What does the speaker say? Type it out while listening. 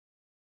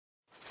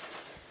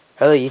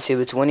Hello YouTube,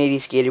 it's 180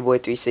 Skater Boy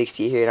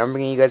 360 here, and I'm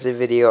bringing you guys a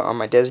video on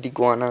my desert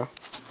iguana,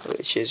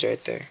 which is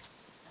right there.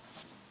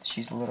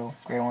 She's the little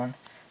gray one.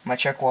 My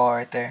Chuckwalla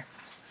right there.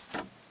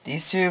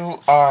 These two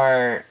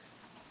are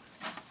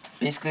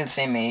basically the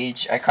same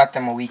age. I caught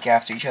them a week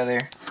after each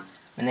other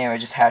when they were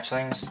just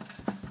hatchlings,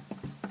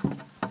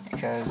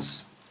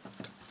 because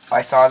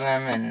I saw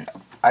them and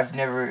I had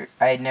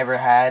never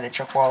had a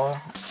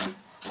Chuckwalla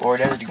or a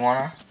desert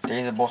iguana.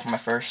 These are both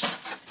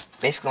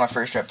basically my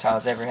first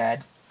reptiles I ever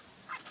had.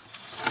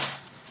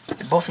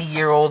 They're both a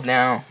year old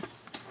now,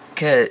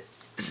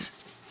 cause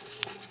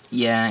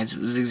yeah, it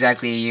was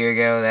exactly a year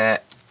ago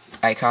that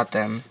I caught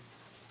them.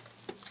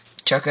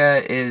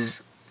 Chucka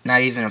is not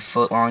even a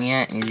foot long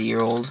yet, and he's a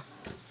year old,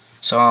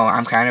 so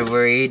I'm kind of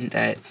worried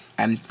that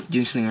I'm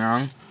doing something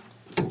wrong.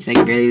 He's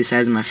like barely the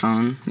size of my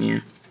phone, yeah.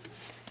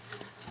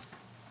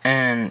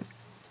 And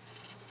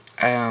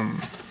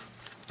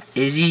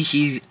Izzy,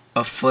 she's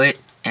a foot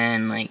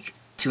and like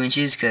 2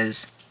 inches,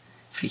 cause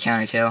if you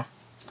count her tail,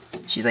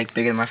 she's like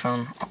bigger than my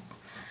phone.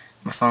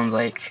 My phone's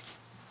like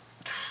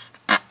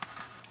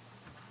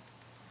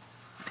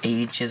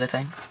 8 inches, I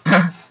think.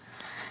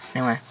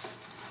 Anyway,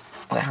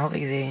 wait, how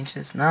big is 8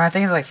 inches? No, I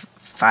think it's like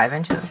 5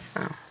 inches.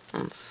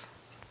 Oh,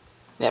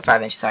 yeah,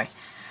 5 inches.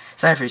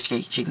 Sorry for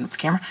shaking up the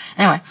camera.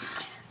 Anyway,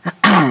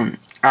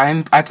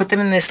 I put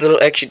them in this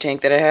little extra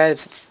tank that I had.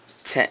 It's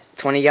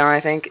 20 gallon, I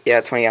think.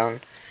 Yeah, 20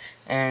 gallon.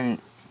 And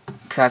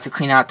because I have to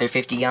clean out their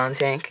 50 gallon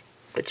tank,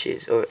 which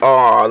is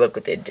oh, look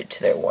what they did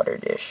to their water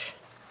dish.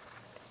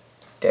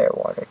 Their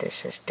water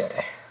dish is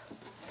dirty.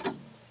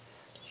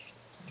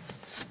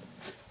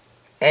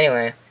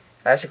 Anyway,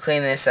 I have to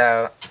clean this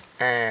out,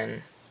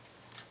 and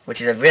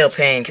which is a real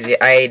pain because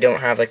I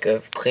don't have like a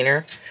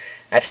cleaner.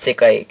 I have to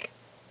take like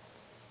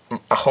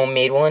a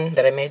homemade one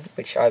that I made,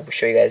 which I will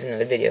show you guys in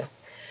another video,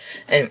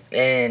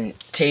 and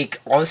take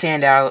all the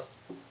sand out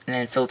and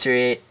then filter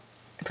it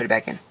and put it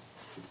back in,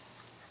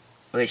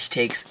 which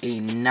takes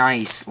a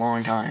nice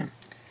long time.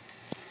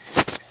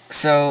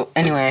 So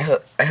anyway,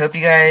 I hope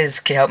you guys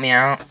can help me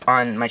out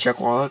on my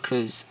Chuckwalla,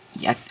 because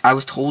I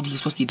was told he's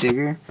supposed to be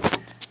bigger,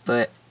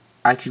 but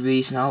I could really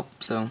use some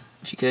help. So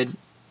if you could,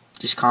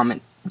 just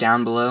comment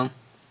down below.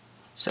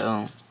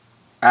 So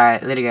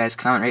alright, later guys.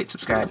 Comment, rate,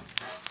 subscribe.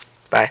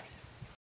 Bye.